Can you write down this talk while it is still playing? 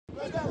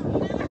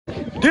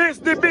It's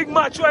the big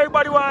match where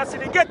everybody wants to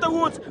see. The Ghetto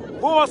Roots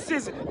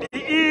versus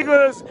the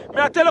Eagles.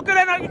 May I tell you,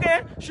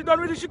 okay, she don't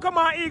really, she come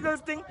on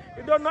Eagles thing.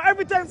 You don't know.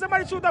 Every time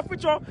somebody shoot a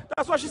picture,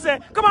 that's what she say.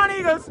 Come on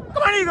Eagles,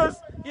 come on Eagles.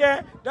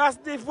 Yeah, that's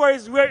the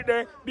voice right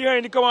there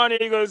behind the come on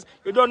Eagles.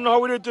 You don't know how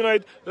we do it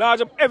tonight.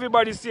 Large up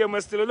everybody see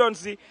him still. You don't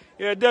see.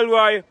 Yeah,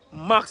 Delroy,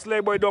 Max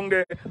Layboy down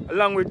there,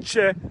 along with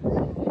Che.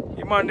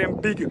 The man them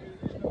big.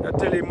 I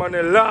tell you, man,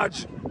 they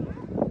large.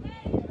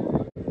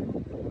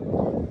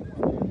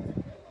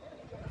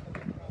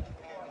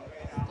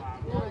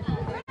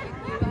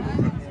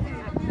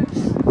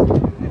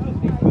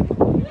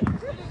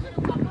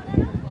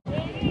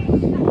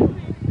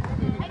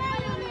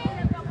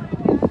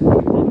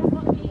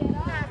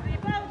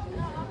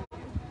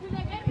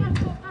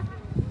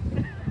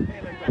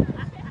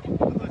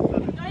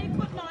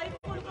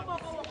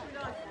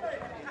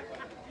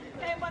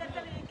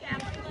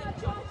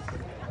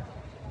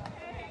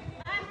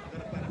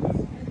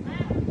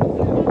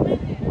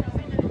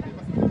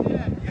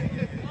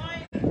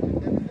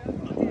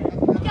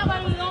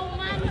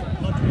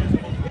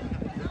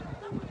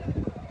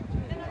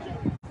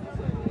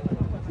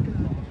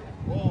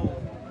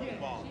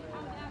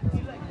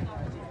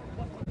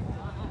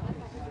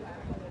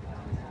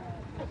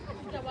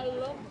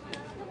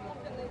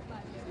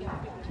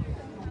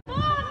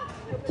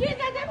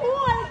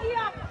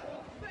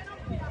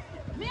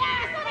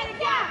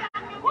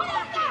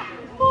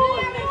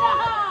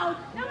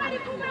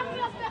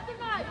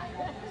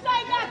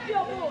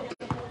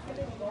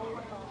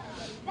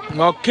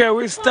 Okay,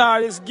 we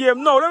start this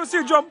game. No, let me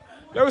see the jump.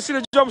 Let me see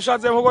the jump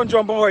shots. Then we're going to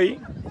jump away.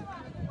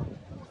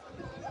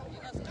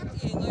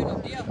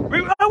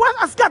 What?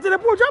 A scat in the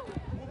pool jump?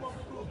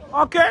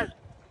 Okay.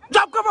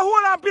 Jump cover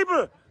hold on,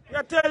 people.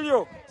 I tell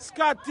you.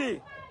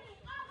 Scotty.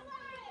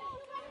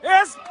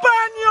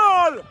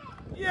 Espanol.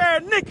 Yeah,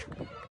 Nick.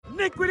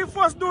 Nick with the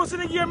first dose in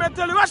the game, I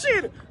tell you.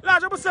 Rashid.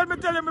 Large up yourself, I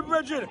tell you, my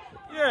brethren.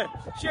 Yeah.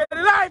 Share the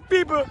live,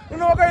 people. You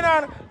know what's going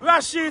on?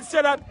 Rashid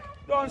said that.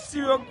 Don't see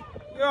you.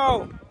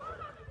 Yo.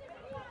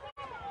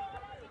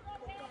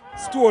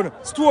 Stone.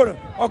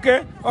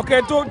 Okay,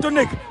 to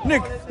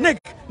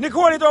Nick,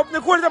 hold it up a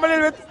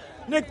little bit.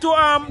 Nick to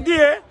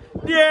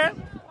there.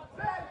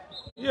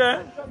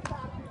 Yeah.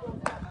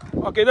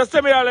 Okay, just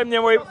tell me all them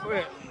name. Wait.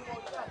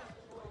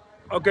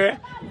 Okay,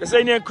 just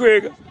say name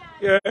Craig.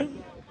 Yeah.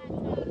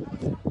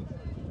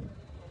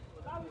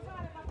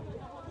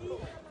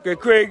 Okay,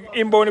 Craig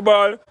inbound the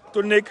ball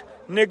to Nick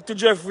to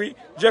Jeffrey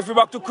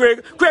back to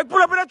Craig. Craig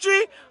pull up in the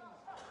tree.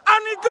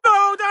 And he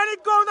goes, and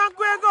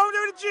Craig goes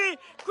with the tree.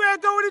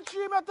 Craig goes with the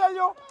tree, I tell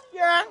you.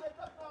 Yeah.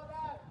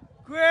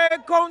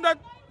 Craig count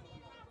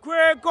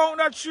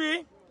that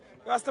tree.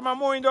 Rastaman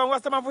mowing down.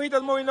 Rastaman for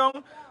hitters mowing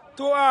down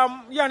to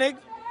Yannick.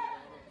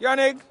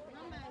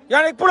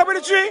 Yannick pull up in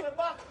the tree.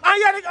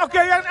 And Yannick,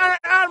 okay,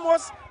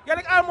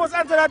 Yannick almost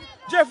answered that.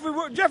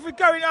 Jeffrey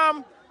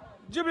carrying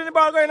dribbling the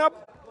ball going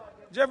up.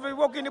 Jeffrey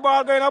walking the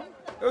ball going up.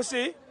 You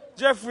see.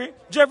 Jeffrey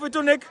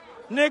to Nick.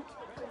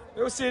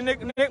 You see Nick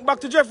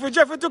back to Jeffrey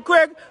to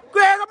Craig.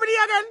 Craig up in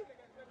here again.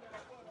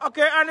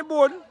 Okay, on the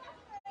board.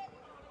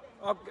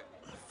 Okay.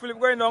 Philip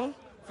going down.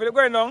 To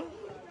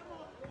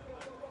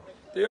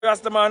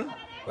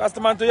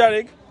Rastaman to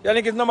Yannick.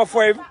 Yannick is number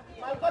 5.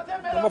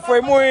 Number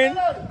 5 moving.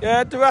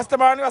 Yeah, to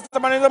Rastaman.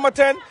 Rastaman is number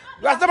 10.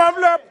 Rastaman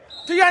blow up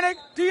to Yannick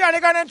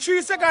and then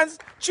 3 seconds.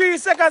 3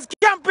 seconds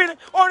camping.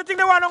 Only thing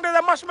they want on is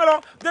a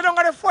marshmallow. They don't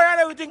got the fire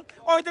and everything.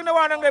 Only thing they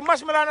want on is a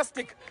marshmallow and a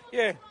stick.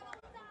 Yeah.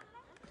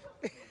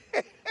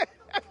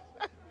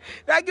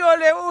 That girl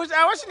there, what's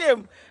her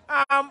name?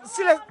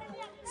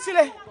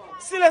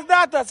 Silas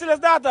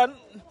daughter.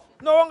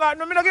 No one got,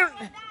 no, me not get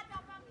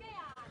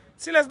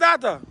Silas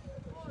daughter.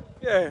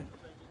 Yeah.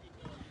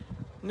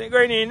 Nick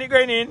going in.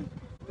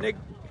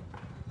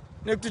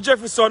 Nick to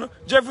Jefferson,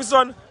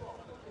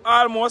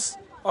 almost.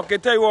 Okay,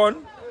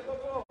 Taiwan,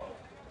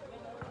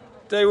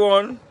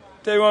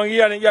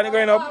 Yannick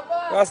going up.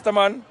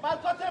 Rastaman.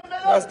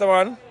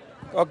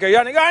 Okay,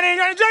 Yannick going in,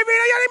 Yannick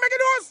make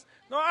it worse.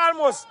 No,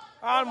 almost.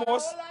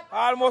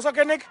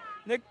 Okay,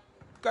 Nick,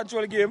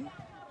 control the game.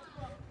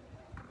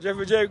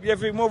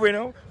 Jeffrey moving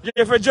now.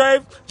 Jeffrey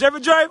drive to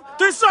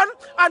his son,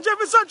 and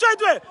Jefferson try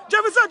to it.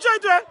 Jefferson has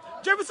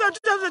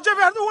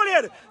to hold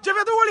it.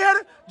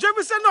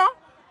 Jefferson no.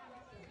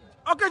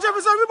 Okay,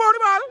 Jefferson rebound the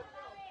ball.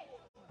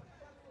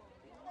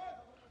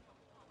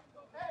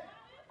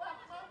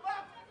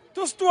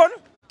 To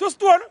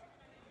Stone.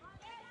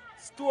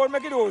 Stone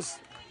make it worse.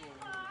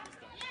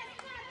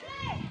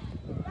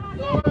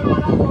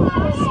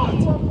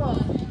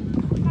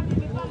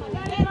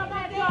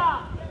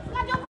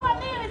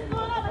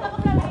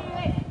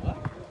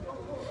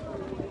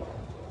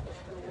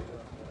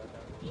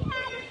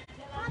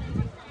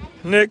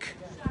 Nick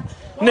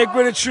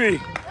with the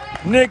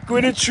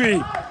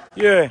tree.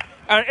 Yeah.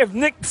 And if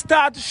Nick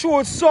starts to show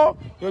it so,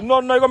 you're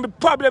not going to be a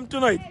problem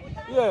tonight.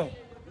 Yeah.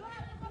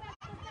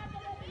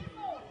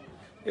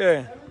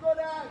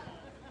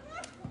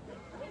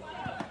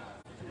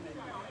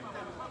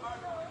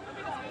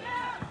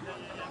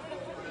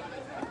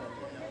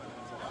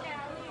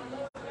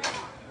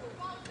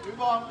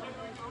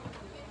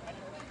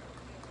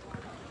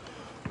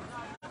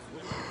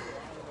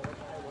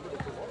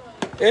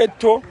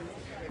 GHETTO,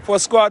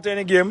 first quarter in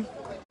the game.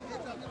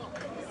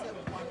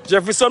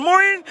 Jefferson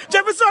Morin,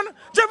 Jefferson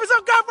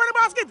can't find the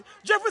basket.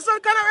 Jefferson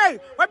can't, hey,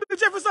 what be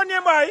Jefferson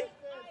name by?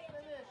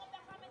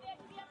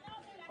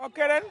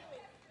 Okay then,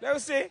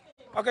 let's see.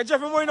 Okay,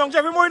 Jeffrey Morin,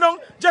 Jeffrey drive,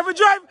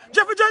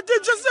 Jefferson,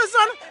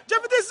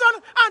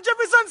 and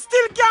Jefferson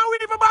still can't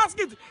win for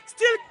basket.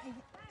 Still.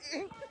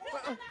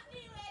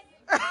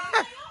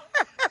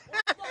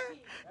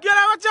 Get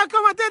out, watch out,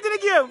 commentate in the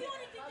game.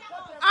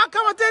 I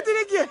commentate in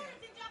the game.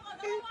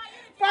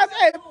 Pass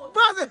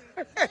it.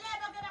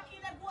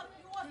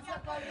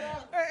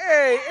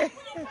 Hey.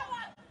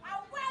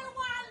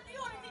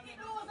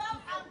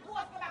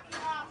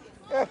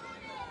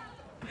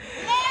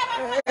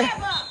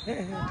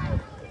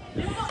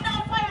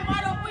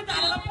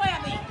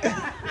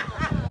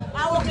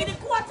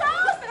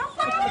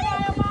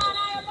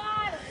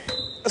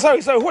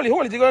 Sorry, hold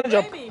it, you're gonna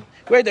jump.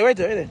 Wait there.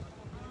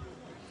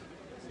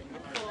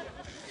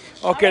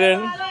 Okay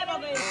then.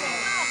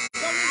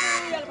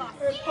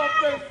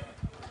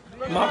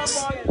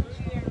 Max.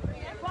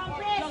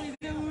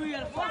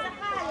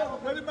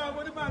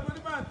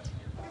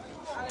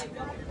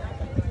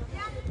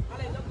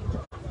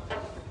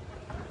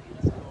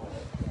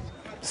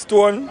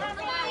 Stone.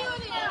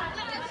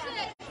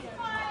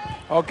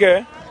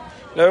 Okay.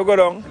 Let me go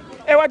down.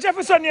 Hey, what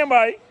Jefferson name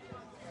by?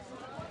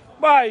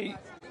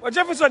 What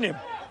Jefferson name?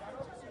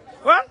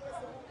 What?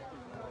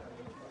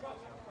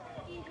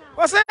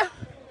 What's that?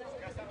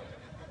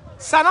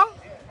 Sana?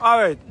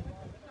 Alright.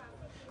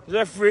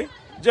 Jeffrey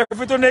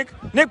to Nick.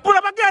 Nick, pull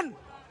up again.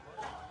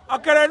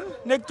 Okay then.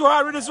 Nick to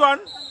hard with this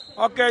one.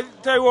 Okay,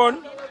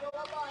 Taiwan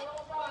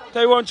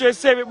chase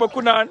save it, but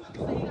couldn't.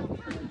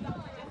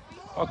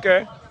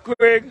 Okay.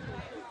 Craig.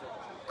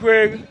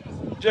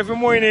 Jeffrey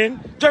Moynin,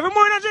 Jeffrey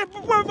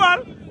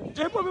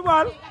put the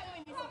ball.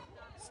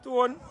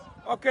 Stone.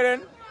 Okay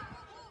then.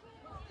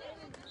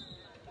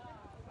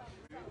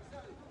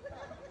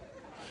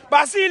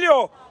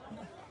 Basilio.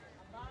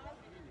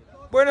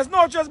 Buenas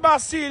noches,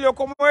 Basilio.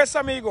 ¿Cómo es,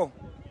 amigo?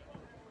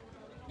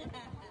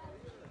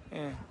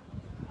 Yeah.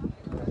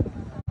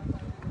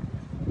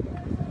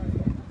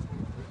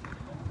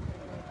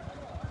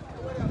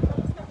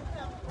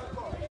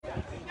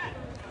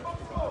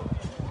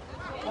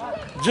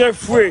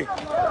 Jeffrey.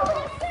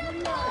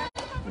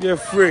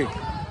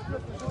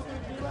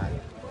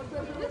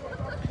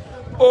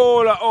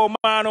 Hola, oh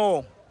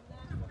mano.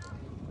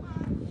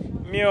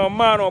 Mi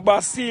hermano,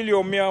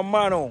 Basilio, mi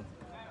hermano.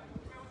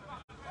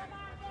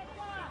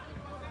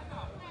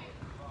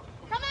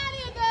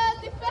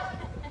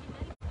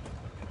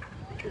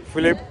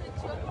 Philip.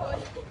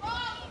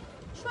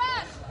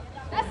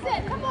 That's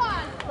it, come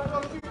on.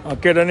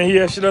 Okay, then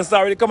here she does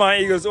start with the come on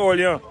Eagles all,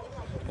 yeah.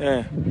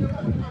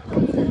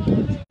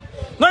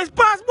 Nice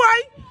pass,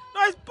 boy,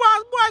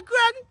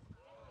 Craig.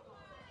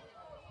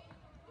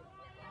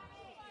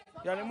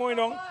 Yannick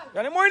Moinon,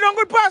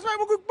 good pass, man.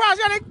 Good pass,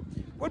 Yannick.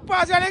 Good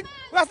pass, Yannick.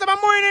 Rastaman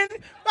Moinin.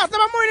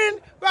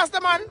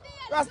 Rastaman.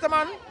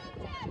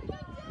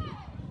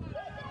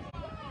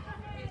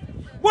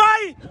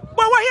 Boy,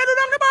 what he do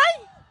down the boy?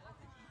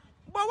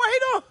 But what he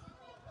do?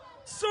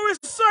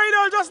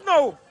 Suicidal just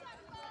now.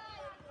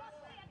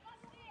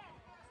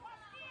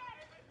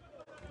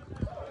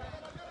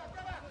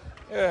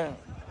 Yeah.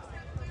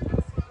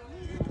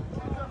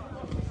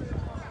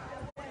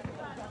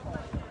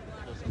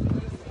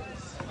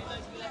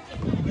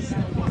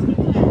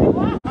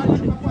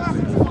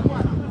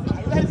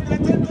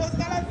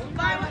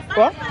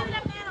 What?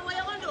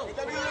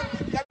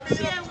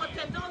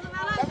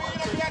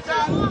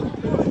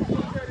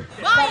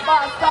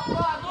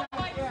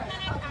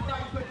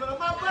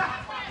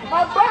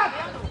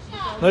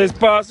 Nice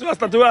pass.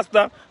 Rasta to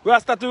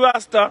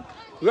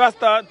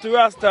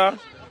Rasta.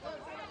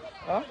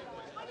 Huh?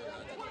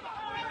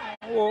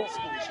 Oh.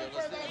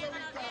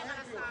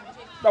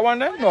 That one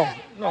there? No.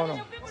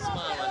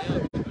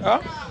 Huh?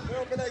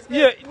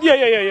 Yeah.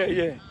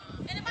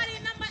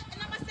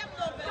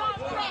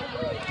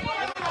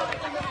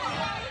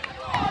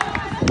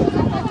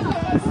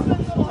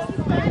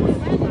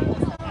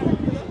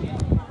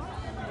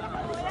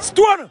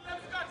 Stone!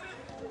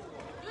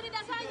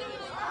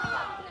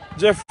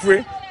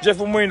 Jeffrey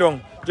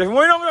Moindong.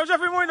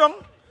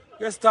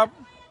 Yes, stop.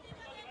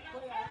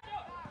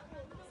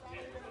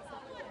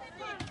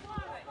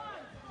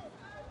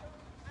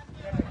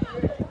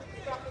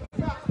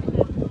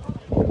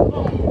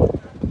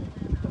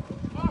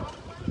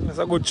 That's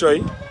a good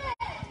try.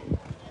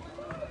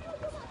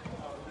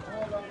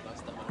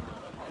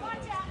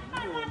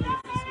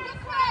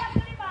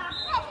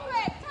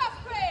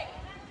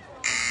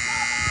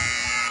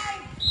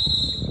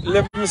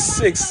 Eleven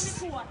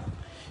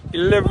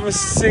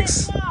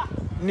six.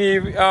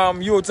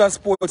 Youth and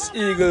Sports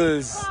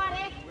Eagles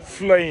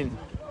flying.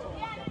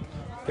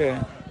 Okay.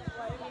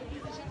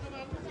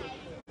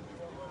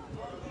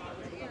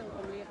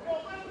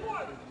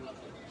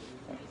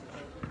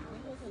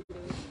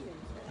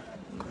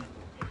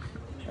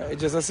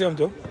 Just the same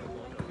too.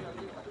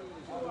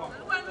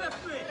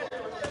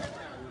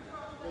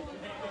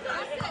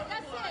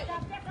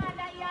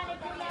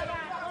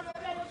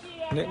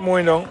 Nick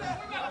moving down.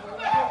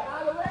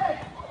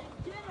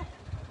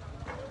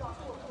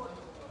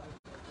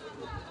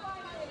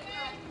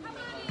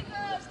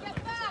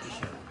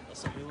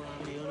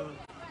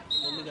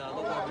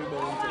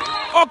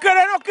 Okay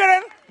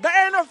then.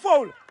 That ain't a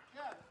foul.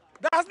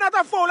 That's not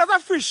a foul, that's a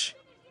fish.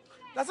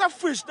 That's a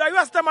fish. The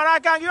US man, I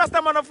can't give US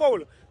man a foul.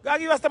 Gotta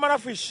give US man a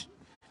fish.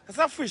 That's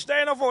a fish. That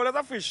ain't a foul, that's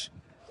a fish.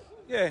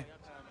 Yeah.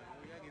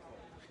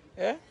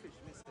 Yeah?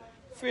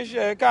 Fish,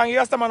 yeah. Can't give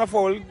US man a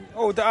foul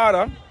out the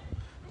order.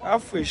 A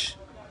fish.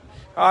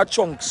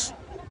 Chunks.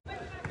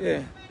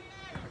 Yeah.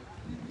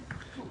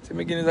 See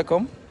me guineas a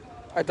come.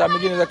 I thought me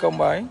guineas a come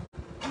by. Me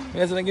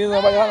say guineas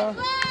a by Hannah.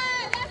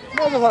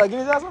 No, just had a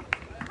guineas also.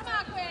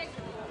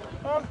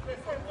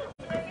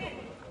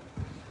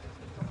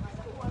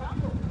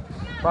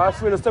 But I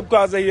feel the step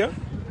cars are here.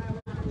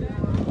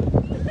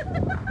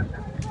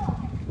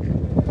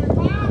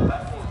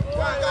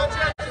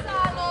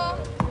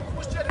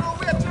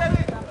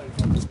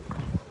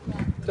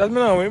 That's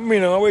me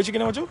now. Where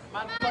chicken about you?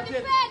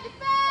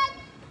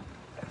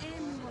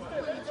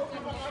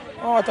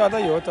 Oh, I thought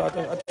you. I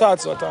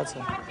thought so.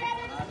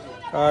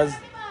 Cause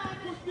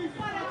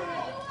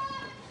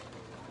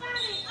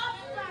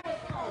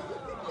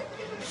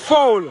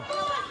foul.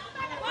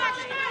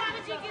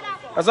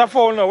 That's a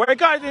foul now. What do you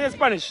call it in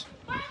Spanish?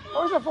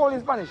 How is a foul in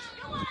Spanish?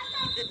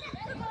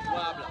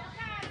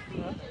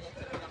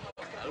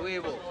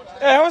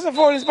 Hey, what's a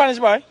foul in Spanish,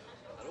 boy?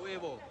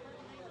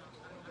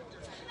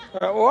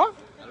 What?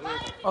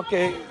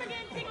 Okay.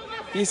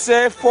 He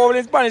said foul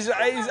in Spanish is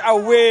a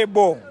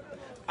huevo.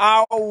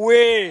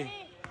 Away.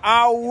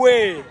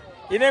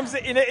 He names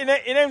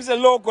the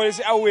local, he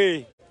say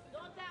away.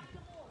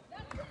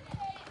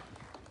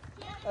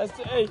 I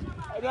say, hey,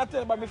 I'm not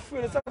telling about me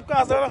feel the same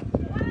cars, huh?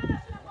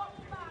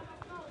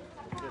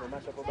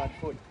 Mash up a bad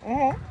food.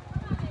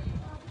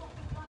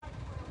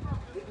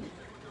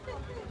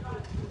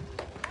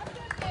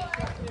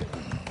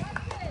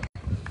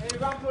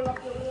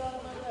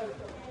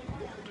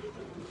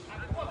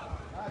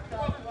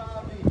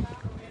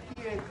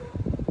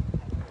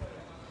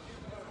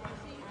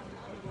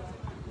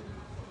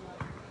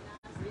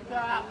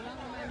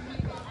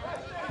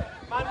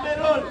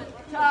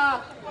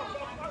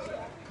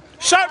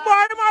 Shot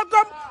boy,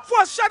 Malcolm.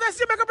 First shot I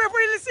see make up for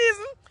the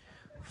season.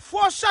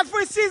 First shot for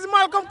the season,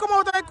 Malcolm come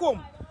out I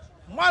come.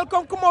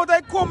 Malcolm come out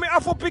I come. Me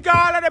have to pick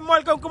all of them.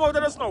 Malcolm come out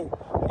of the snow.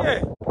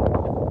 Yeah.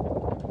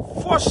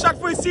 First shot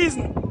for the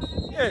season.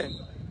 Yeah.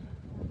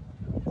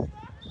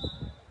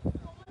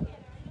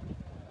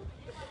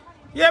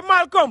 Yeah,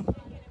 Malcolm.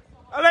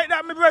 I like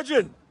that, my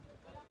brethren.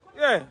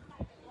 Yeah.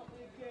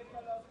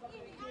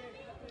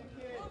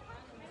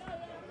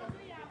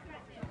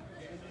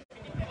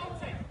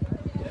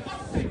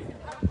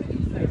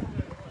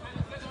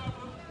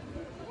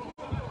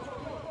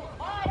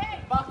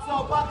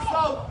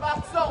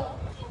 Back out.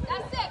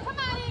 That's it. Come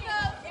on,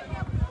 Eagles.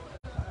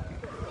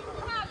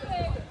 Come on,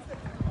 quick.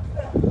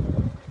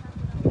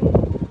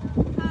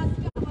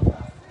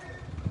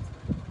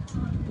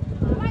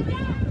 Right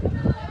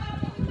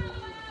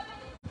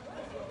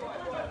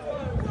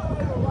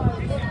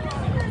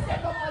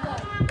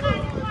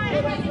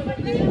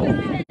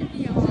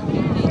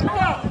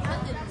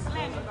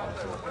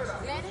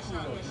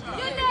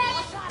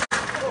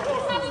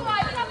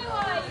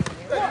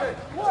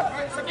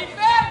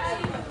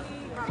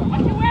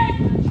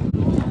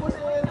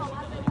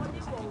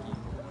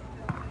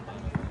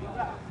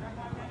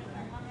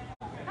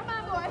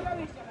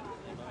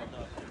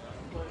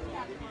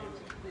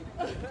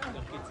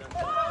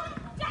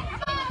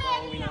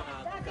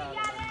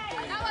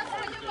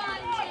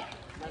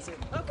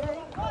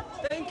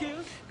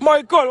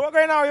Michael, what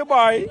going on, you boy?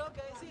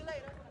 Okay, see you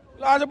later.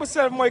 Large up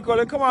yourself,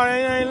 Michael. Come on, you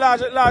ain't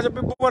large up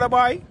your brother,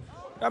 boy.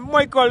 And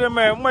Michael,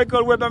 man.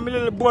 Michael with my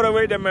little brother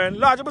with them, man.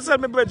 Large up yourself,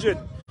 my brethren.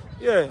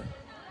 Yeah.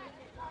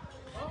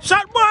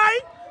 Shot, boy.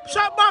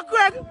 Shot back,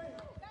 Greg.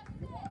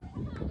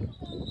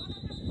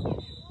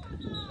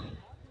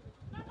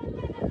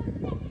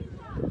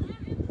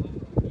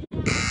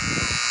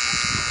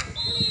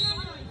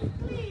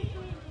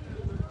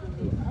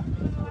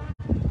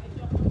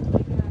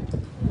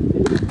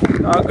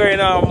 I'm going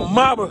on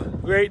mob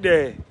right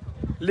there.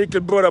 Little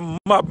brother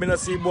mob. Me not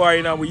see boy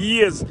in for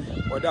years.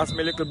 But that's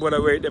my little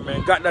brother right there,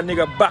 man. Got that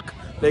nigga back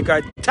like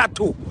a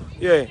tattoo.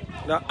 Yeah.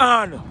 The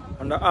arm.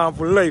 And the arm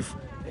for life.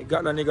 He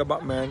got that nigga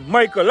back, man.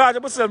 Michael, large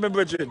up yourself, my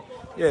brethren.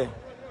 Yeah.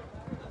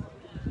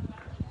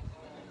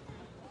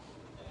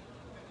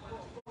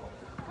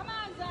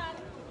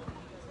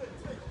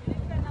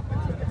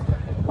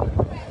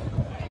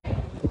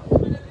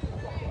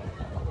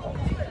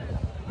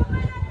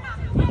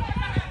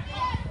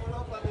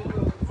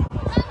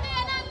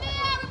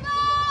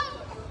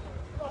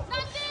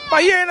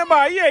 But yeah, no,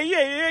 boy, yeah.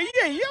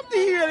 You have to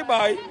hear the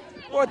boy.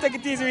 Boy, take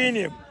it easy with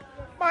him.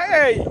 But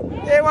hey,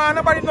 want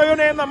nobody know your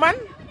name, no, man?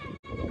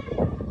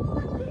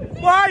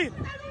 Boy,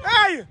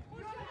 hey!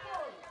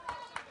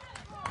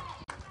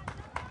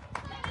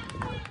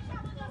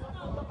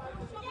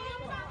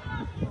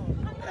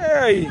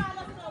 Hey!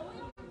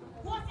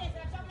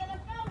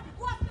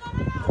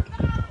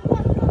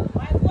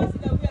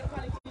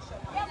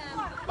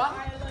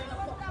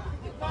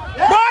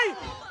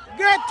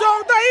 Get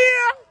out of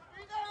here!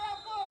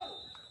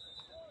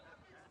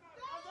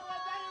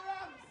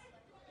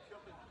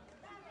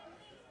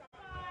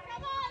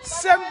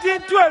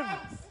 17-12.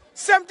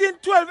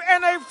 17-12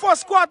 and a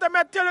first quarter.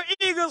 I tell you,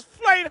 Eagles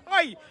flying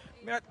high.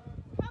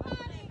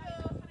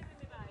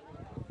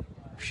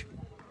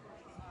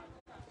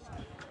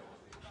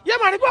 Yeah,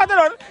 man, the quarter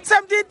done.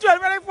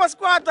 17-12 and a first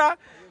quarter.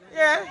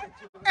 Yeah.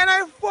 And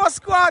a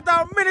first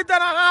quarter, minute and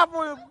a half.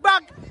 We're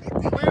back.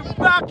 We're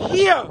back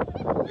here.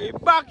 We're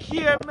back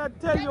here, I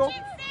tell you.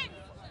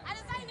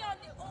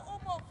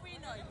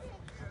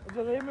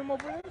 Just hear me more,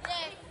 please?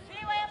 Yes.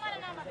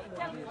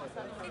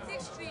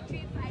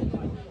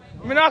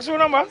 Me not ask you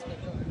number. He's a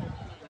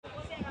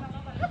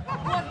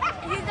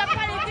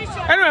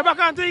politician. Anyway, back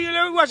on to you.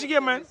 Let me watch the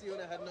game, man.